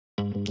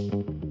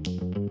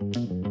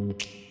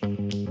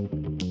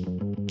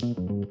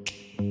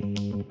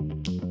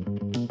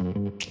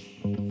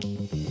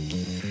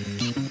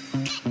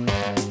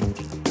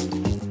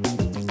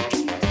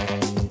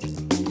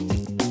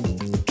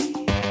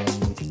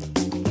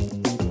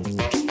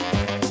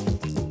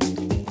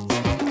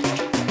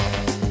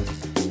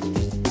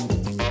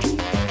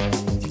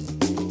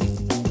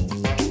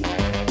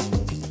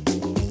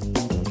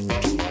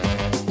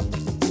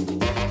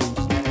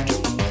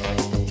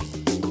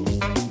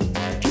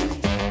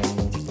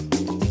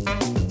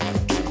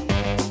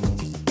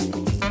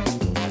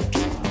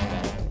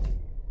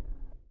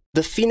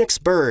The phoenix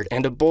bird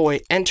and a boy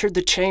entered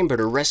the chamber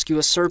to rescue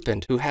a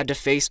serpent who had to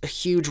face a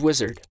huge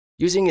wizard.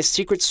 Using his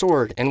secret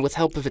sword and with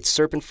help of its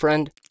serpent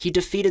friend, he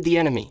defeated the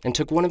enemy and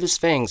took one of his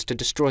fangs to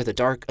destroy the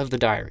dark of the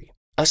diary.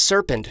 A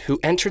serpent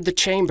who entered the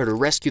chamber to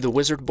rescue the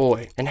wizard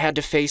boy and had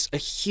to face a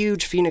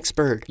huge phoenix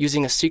bird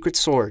using a secret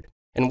sword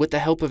and with the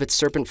help of its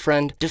serpent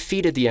friend,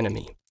 defeated the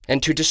enemy.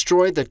 And to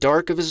destroy the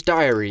dark of his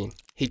diary,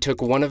 he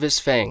took one of his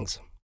fangs.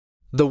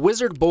 The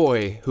wizard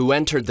boy who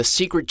entered the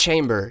secret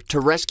chamber to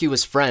rescue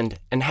his friend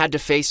and had to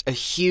face a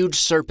huge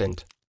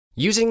serpent.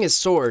 Using his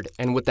sword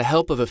and with the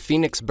help of a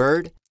phoenix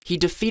bird, he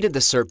defeated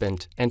the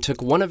serpent and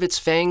took one of its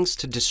fangs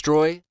to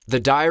destroy the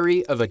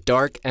diary of a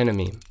dark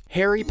enemy.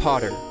 Harry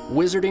Potter,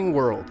 Wizarding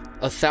World,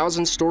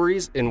 1,000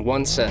 stories in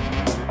one set.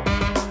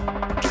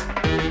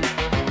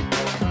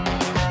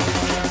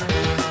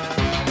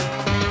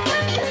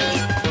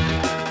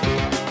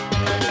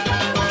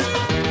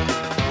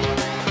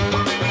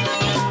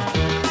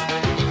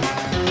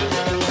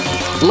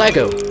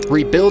 Lego,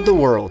 rebuild the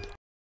world.